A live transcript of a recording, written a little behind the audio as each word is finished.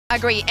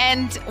Agree.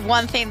 And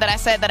one thing that I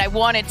said that I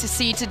wanted to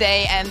see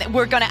today, and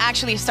we're going to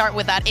actually start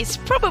with that, is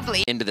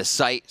probably into the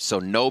site so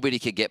nobody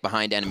could get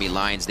behind enemy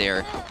lines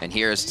there. And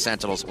here's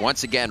Sentinels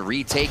once again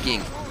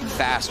retaking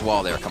fast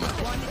wall there coming up.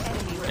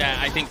 Yeah,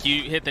 I think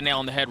you hit the nail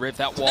on the head, Riv.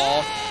 That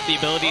wall, the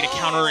ability to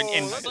counter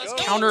and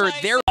counter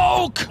their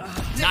oak.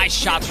 Nice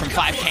shots from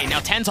 5K. Now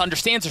TenZ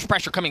understands there's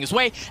pressure coming his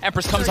way.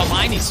 Empress comes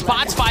online. He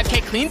spots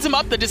 5K, cleans him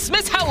up. The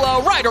dismiss,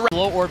 hello, right around.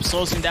 Low orb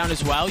slows him down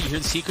as well. You hear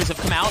the Seekers have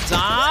come out.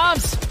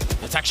 Zombs.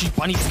 It's actually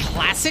Bunny's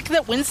Classic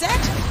that wins that.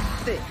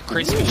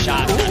 Crispy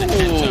shot.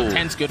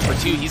 TenZ good for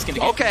 2. He's going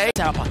to get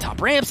set up on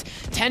top ramps.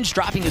 TenZ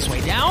dropping his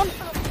way down.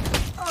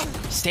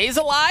 Stays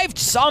alive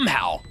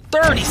somehow.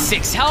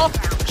 36 health.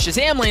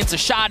 Shazam lands a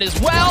shot as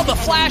well. The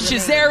flash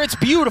is there. It's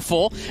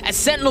beautiful. As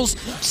Sentinels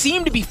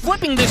seem to be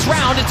flipping this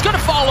round, it's going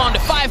to fall onto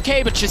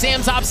 5K, but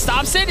Shazam's op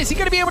stops it. Is he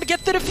going to be able to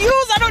get the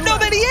defuse? I don't know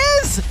that he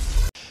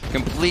is.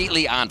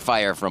 Completely on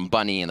fire from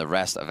Bunny and the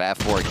rest of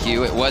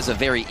F4Q. It was a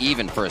very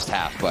even first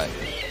half, but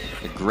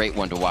a great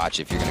one to watch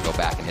if you're going to go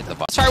back and hit the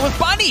button. Sorry, with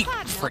Bunny.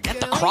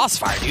 Forget the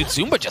crossfire, dude.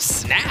 Zumba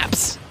just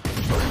snaps.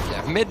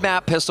 Yeah,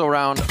 mid-map pistol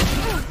round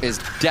is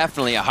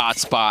definitely a hot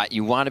spot.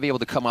 You want to be able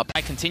to come up.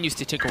 Continues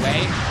to tick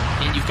away,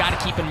 and you've got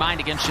to keep in mind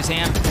against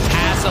Shazam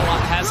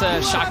has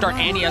a shock dart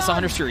and he has a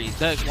Hunter Fury.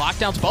 The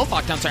lockdowns, both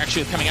lockdowns are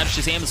actually coming out.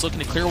 Shazam is looking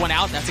to clear one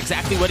out. That's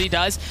exactly what he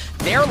does.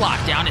 Their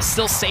lockdown is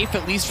still safe,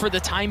 at least for the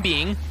time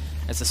being,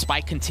 as the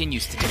spike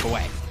continues to tick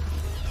away.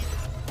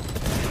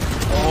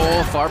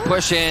 Oh, far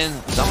push in.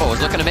 Zumba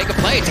was looking to make a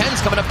play.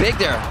 TenZ coming up big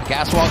there.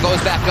 Gas wall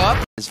goes back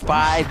up. It's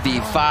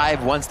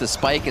 5v5 once the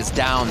spike is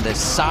down. The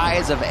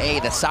size of A,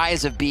 the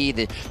size of B,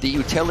 the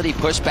utility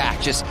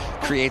pushback just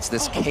creates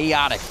this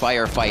chaotic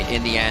firefight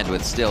in the end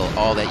with still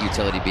all that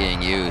utility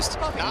being used.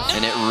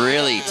 And it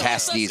really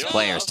tests these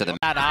players to the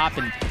op,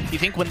 and you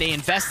think when they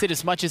invested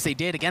as much as they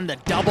did, again, the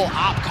double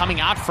op coming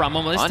out from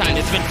them, this time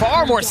it's been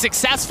far more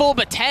successful,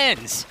 but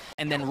TenZ.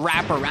 And then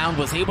wrap around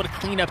was able to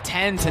clean up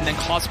TenZ and then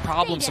cause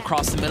problems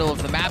across the middle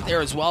of the map there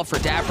as well for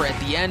Dapper at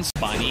the end.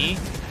 Bunny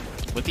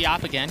with the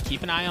op again.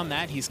 Keep an eye on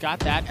that. He's got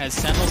that as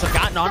Sentinels have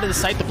gotten onto the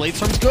site. The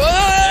Bladestorm's good.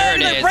 There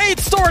it is. The Raid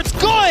Store's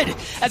good.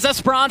 As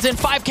Esperanza and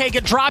 5K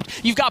get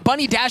dropped, you've got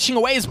Bunny dashing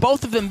away as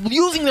both of them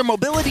using their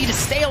mobility to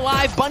stay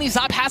alive. Bunny's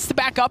op has to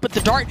back up, but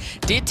the dart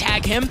did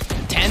tag him.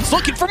 TenZ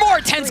looking for more.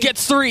 TenZ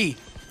gets 3.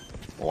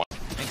 I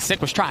think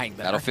Sick was trying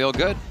there. That'll feel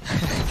good.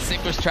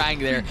 Sick was trying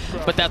there,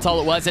 but that's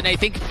all it was. And I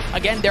think,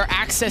 again, their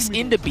access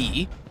into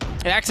B,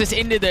 and access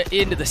into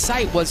the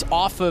site was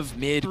off of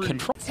mid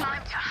control.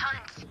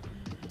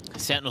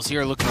 Sentinels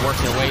here looking to work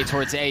their way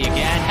towards A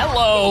again.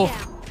 Hello!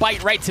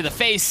 Bite right to the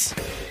face.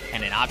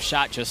 And an op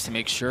shot just to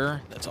make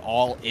sure that's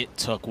all it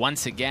took.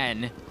 Once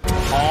again,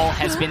 all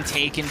has been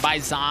taken by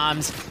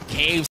Zombs.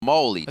 Caves.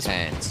 Moly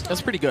TenZ.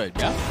 That's pretty good,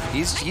 yeah.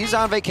 He's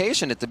on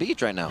vacation at the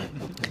beach right now.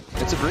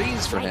 It's a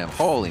breeze for him.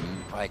 Holy,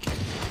 like,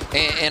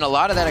 and a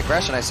lot of that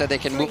aggression, I said they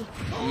can move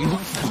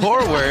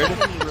forward,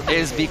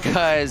 is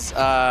because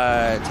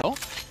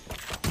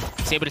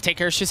he's able to take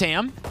care of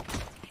Shazam.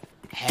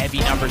 Heavy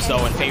numbers,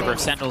 though, in favor of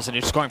Sentinels, and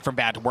it's going from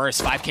bad to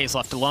worse. 5K's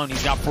left alone.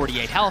 He's got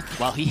 48 health.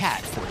 Well, he had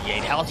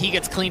 48 health. He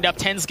gets cleaned up.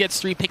 TenZ gets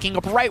 3, picking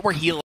up right where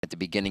he at the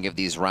beginning of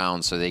these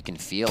rounds so they can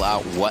feel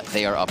out what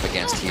they are up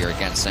against here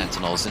against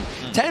Sentinels. And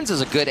TenZ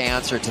is a good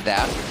answer to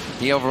that.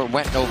 He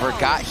went over,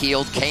 got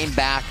healed, came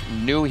back,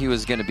 knew he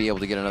was going to be able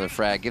to get another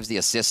frag. Gives the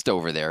assist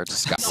over there.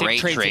 Just got great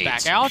trades.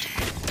 Back out.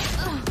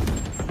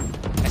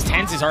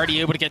 TenZ is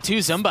already able to get 2.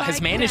 Zumba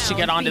has managed to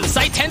get onto the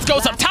site. TenZ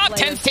goes up top.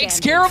 TenZ takes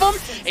care of him.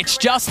 It's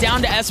just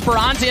down to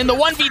Esperanza in the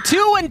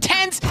 1v2, and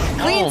TenZ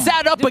cleans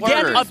that up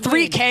again. A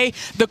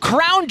 3K. The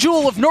crown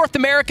jewel of North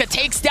America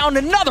takes down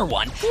another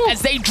one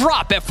as they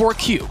drop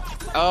F4Q.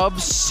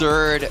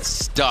 Absurd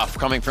stuff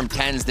coming from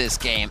TenZ this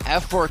game.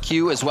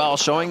 F4Q as well,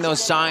 showing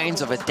those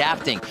signs of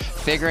adapting,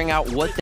 figuring out what